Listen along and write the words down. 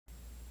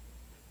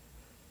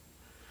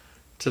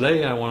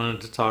Today I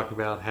wanted to talk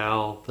about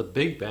how the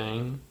Big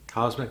Bang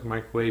cosmic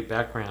microwave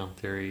background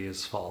theory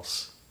is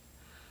false.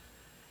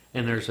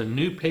 And there's a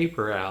new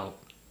paper out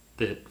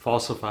that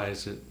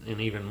falsifies it in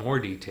even more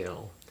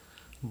detail.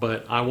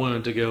 But I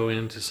wanted to go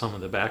into some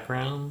of the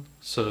background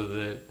so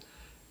that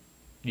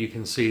you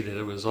can see that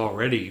it was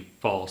already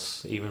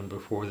false even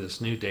before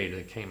this new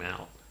data came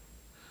out.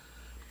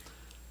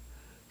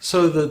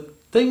 So the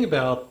thing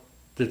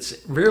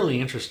that's really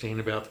interesting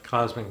about the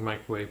cosmic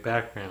microwave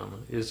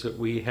background is that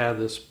we have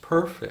this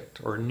perfect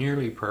or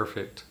nearly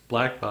perfect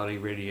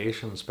blackbody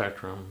radiation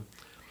spectrum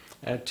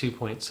at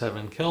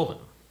 2.7 Kelvin.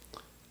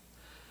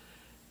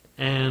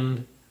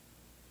 And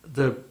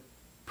the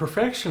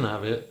perfection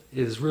of it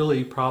is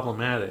really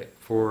problematic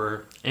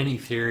for any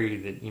theory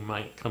that you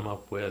might come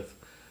up with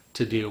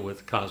to deal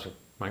with cosmic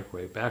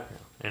microwave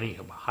background, any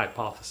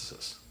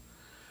hypothesis.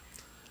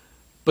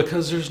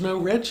 Because there's no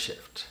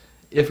redshift.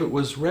 If it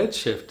was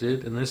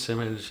redshifted in this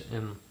image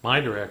in my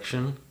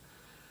direction,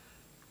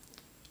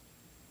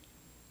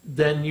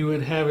 then you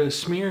would have a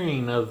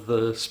smearing of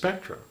the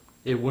spectrum.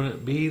 It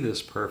wouldn't be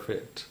this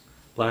perfect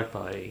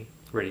blackbody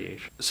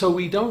radiation. So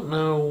we don't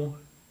know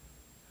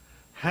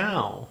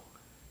how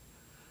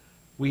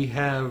we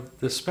have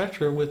the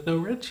spectrum with no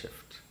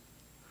redshift.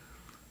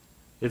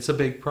 It's a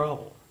big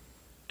problem.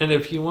 And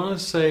if you want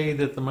to say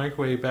that the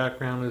microwave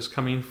background is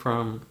coming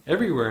from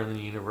everywhere in the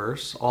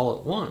universe all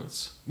at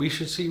once, we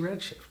should see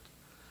redshift.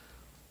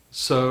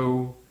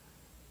 So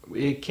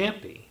it can't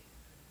be.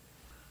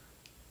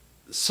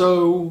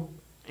 So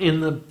in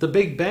the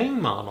Big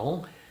Bang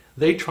model,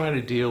 they try to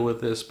deal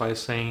with this by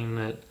saying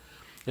that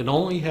it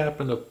only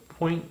happened a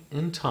point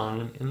in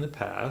time in the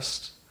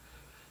past,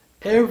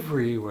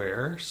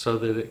 everywhere, so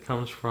that it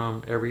comes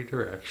from every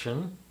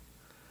direction,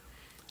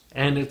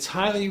 and it's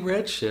highly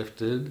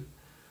redshifted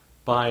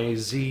by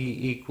z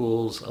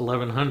equals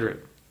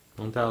 1100.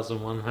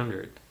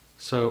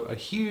 So a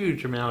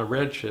huge amount of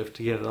redshift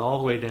to get it all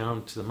the way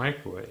down to the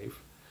microwave.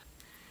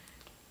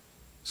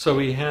 So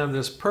we have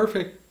this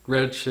perfect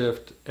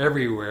redshift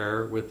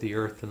everywhere with the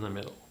Earth in the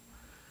middle.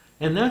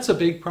 And that's a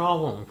big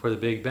problem for the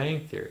Big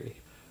Bang theory,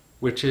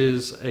 which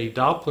is a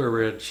Doppler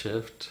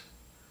redshift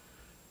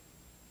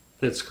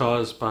that's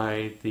caused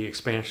by the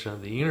expansion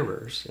of the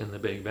universe in the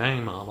Big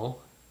Bang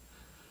model.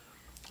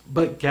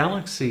 But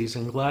galaxies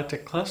and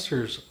galactic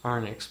clusters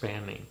aren't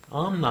expanding.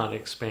 I'm not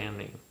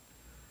expanding.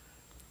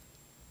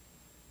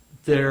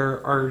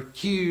 There are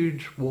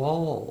huge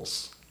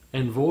walls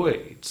and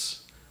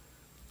voids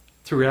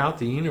throughout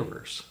the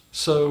universe.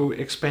 So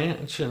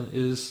expansion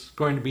is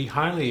going to be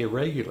highly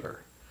irregular.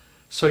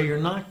 So you're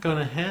not going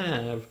to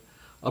have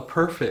a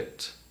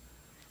perfect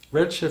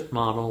redshift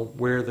model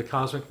where the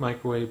cosmic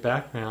microwave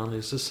background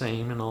is the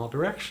same in all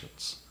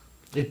directions.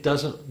 It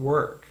doesn't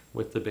work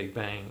with the Big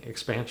Bang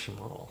expansion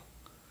model.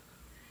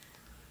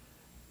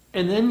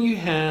 And then you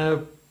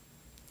have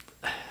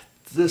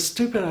the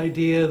stupid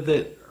idea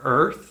that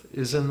Earth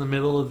is in the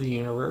middle of the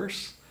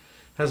universe.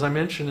 As I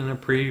mentioned in a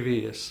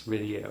previous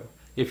video,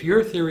 if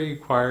your theory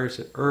requires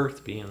that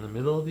Earth be in the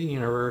middle of the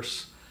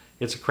universe,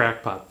 it's a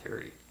crackpot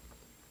theory.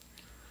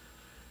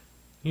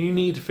 You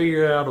need to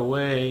figure out a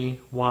way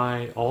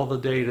why all the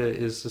data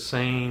is the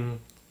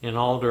same in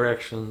all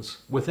directions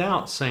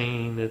without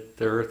saying that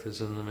the Earth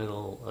is in the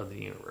middle of the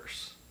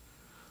universe.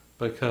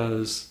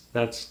 Because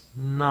that's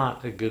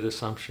not a good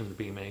assumption to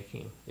be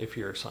making if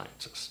you're a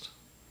scientist.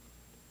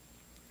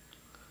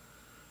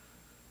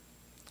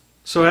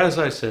 So as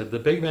I said, the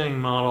Big Bang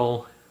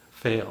model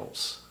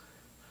fails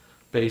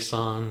based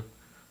on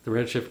the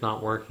redshift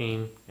not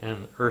working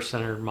and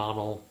Earth-centered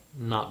model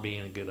not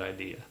being a good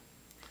idea.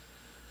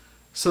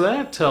 So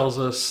that tells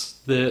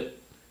us that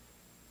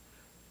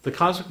the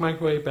cosmic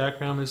microwave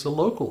background is a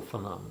local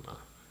phenomenon,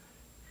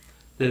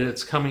 that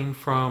it's coming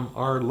from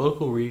our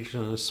local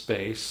region of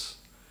space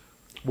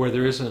where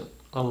there isn't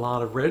a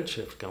lot of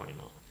redshift going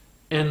on.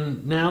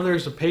 And now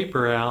there's a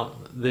paper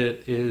out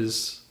that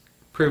is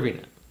proving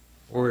it,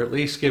 or at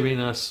least giving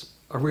us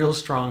a real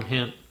strong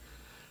hint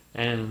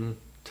and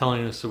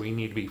telling us that we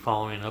need to be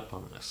following up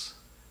on this.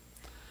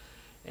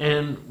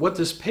 And what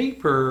this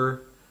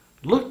paper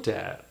looked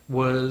at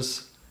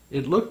was,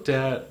 it looked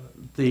at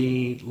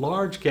the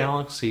large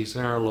galaxies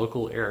in our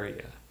local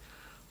area,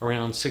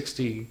 around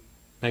 60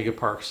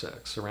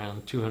 megaparsecs,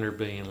 around 200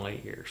 billion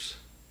light years.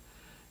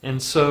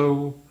 And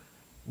so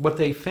what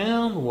they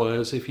found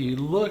was, if you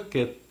look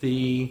at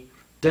the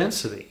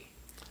density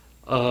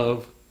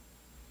of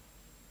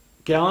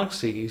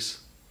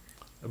galaxies,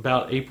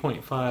 about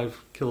 8.5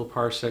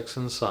 kiloparsecs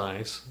in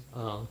size,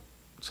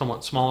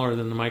 somewhat smaller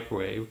than the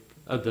microwave,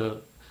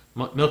 the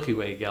Milky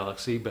Way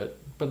galaxy, but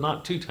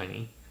not too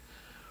tiny.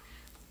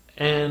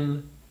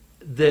 And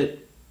that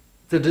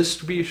the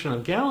distribution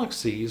of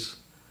galaxies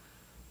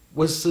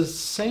was the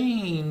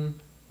same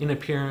in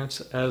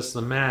appearance as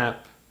the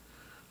map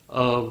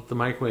of the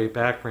microwave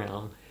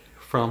background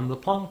from the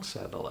Planck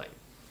satellite.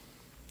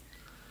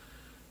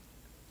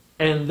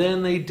 And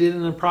then they did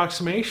an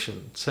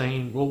approximation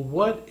saying, well,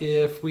 what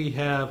if we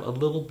have a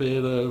little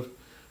bit of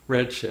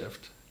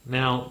redshift?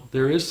 Now,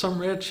 there is some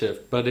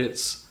redshift, but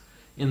it's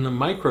in the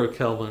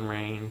microkelvin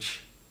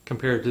range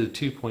compared to the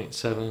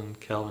 2.7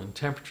 Kelvin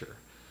temperature.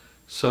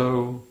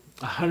 So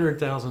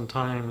 100,000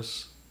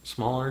 times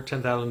smaller,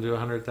 10,000 to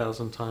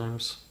 100,000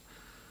 times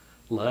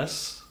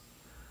less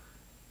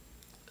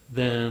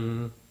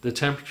than the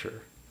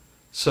temperature.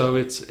 So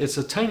it's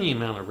a tiny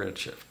amount of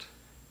redshift.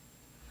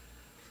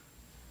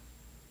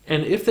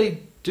 And if they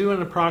do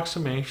an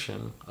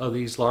approximation of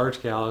these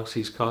large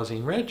galaxies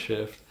causing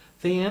redshift,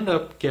 they end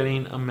up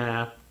getting a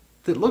map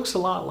that looks a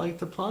lot like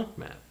the Planck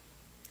map.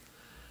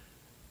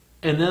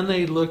 And then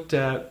they looked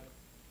at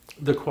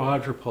the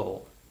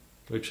quadrupole,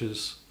 which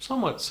is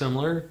somewhat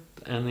similar,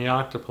 and the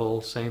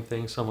octupole, same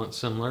thing, somewhat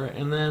similar,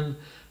 and then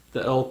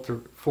the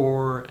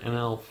L4 and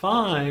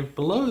L5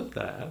 below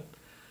that,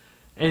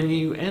 and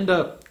you end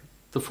up,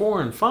 the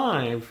 4 and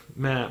 5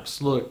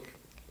 maps look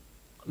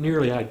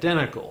nearly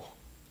identical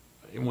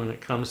when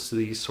it comes to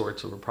these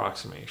sorts of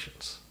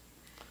approximations.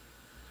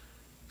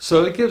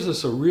 So it gives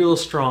us a real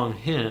strong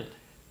hint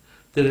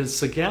that it's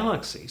the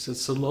galaxies,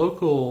 it's the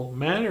local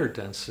matter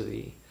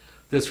density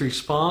that's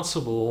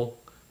responsible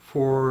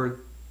for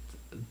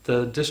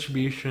the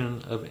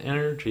distribution of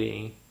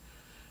energy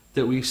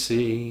that we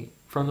see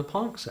from the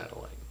Planck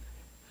satellite.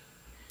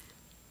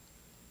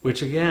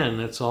 Which again,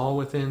 it's all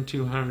within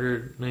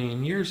 200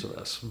 million years of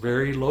us,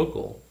 very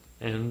local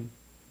and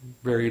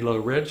very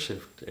low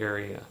redshift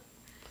area.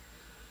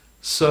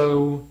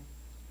 So,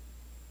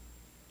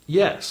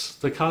 yes,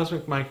 the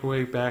cosmic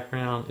microwave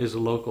background is a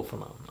local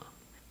phenomenon.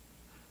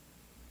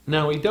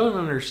 Now, we don't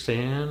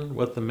understand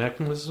what the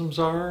mechanisms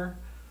are.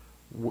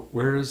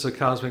 Where does the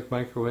cosmic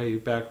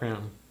microwave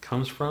background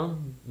comes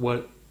from?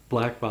 What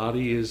black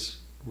body is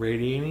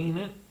radiating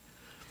it?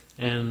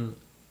 And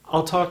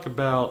I'll talk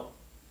about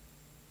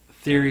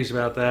theories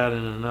about that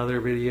in another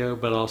video,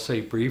 but I'll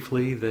say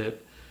briefly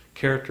that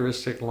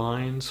characteristic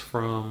lines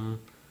from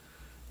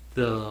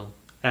the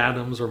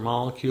atoms or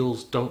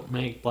molecules don't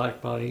make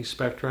black body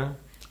spectra.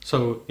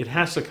 So it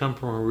has to come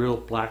from a real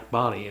black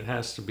body. It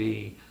has to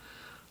be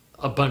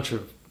a bunch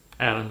of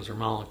atoms or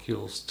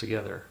molecules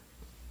together.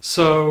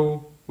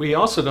 So we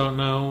also don't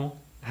know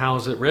how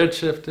is it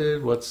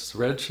redshifted, what's the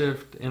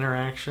redshift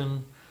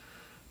interaction.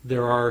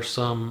 There are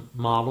some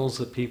models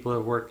that people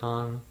have worked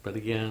on, but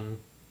again,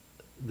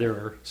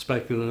 they're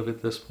speculative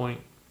at this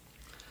point.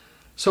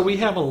 So we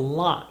have a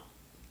lot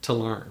to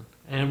learn,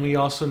 and we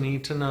also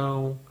need to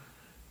know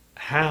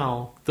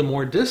how the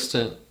more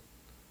distant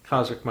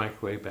cosmic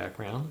microwave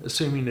background,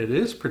 assuming it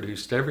is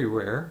produced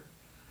everywhere,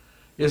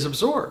 is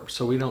absorbed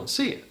so we don't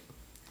see it.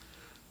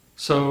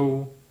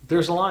 So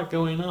there's a lot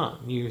going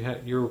on.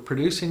 You're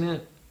producing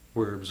it,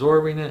 we're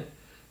absorbing it,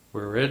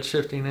 we're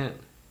redshifting it,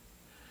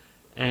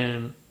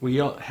 and we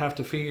have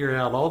to figure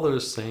out all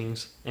those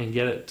things and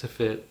get it to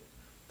fit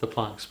the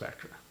Planck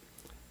spectra.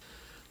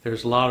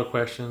 There's a lot of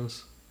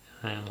questions,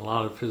 and a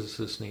lot of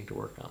physicists need to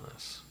work on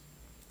this.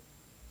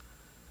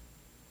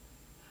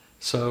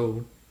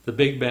 So the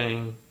Big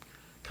Bang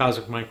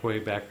cosmic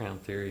microwave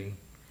background theory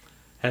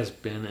has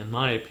been, in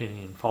my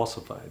opinion,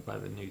 falsified by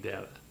the new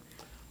data.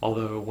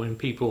 Although when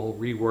people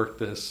rework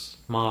this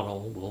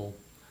model,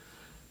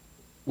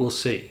 we'll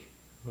see.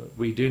 But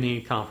we do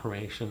need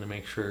confirmation to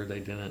make sure they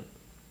didn't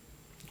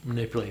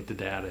manipulate the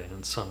data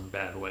in some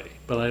bad way.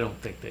 But I don't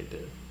think they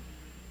did.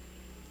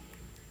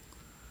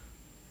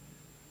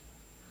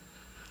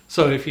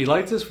 So if you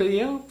like this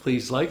video,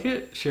 please like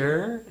it,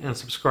 share, and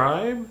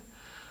subscribe.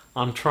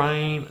 I'm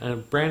trying a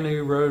brand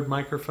new Rode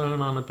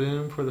microphone on a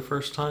boom for the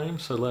first time,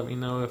 so let me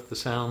know if the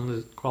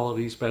sound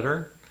quality is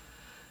better.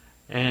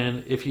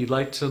 And if you'd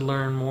like to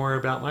learn more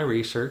about my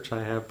research,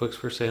 I have books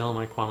for sale on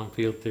my quantum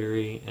field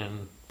theory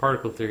and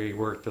particle theory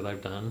work that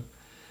I've done.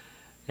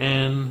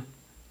 And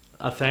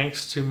a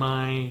thanks to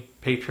my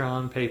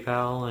Patreon,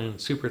 PayPal, and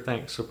Super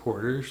Thanks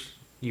supporters.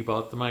 You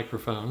bought the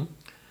microphone.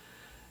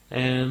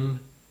 And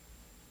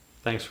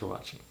thanks for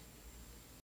watching.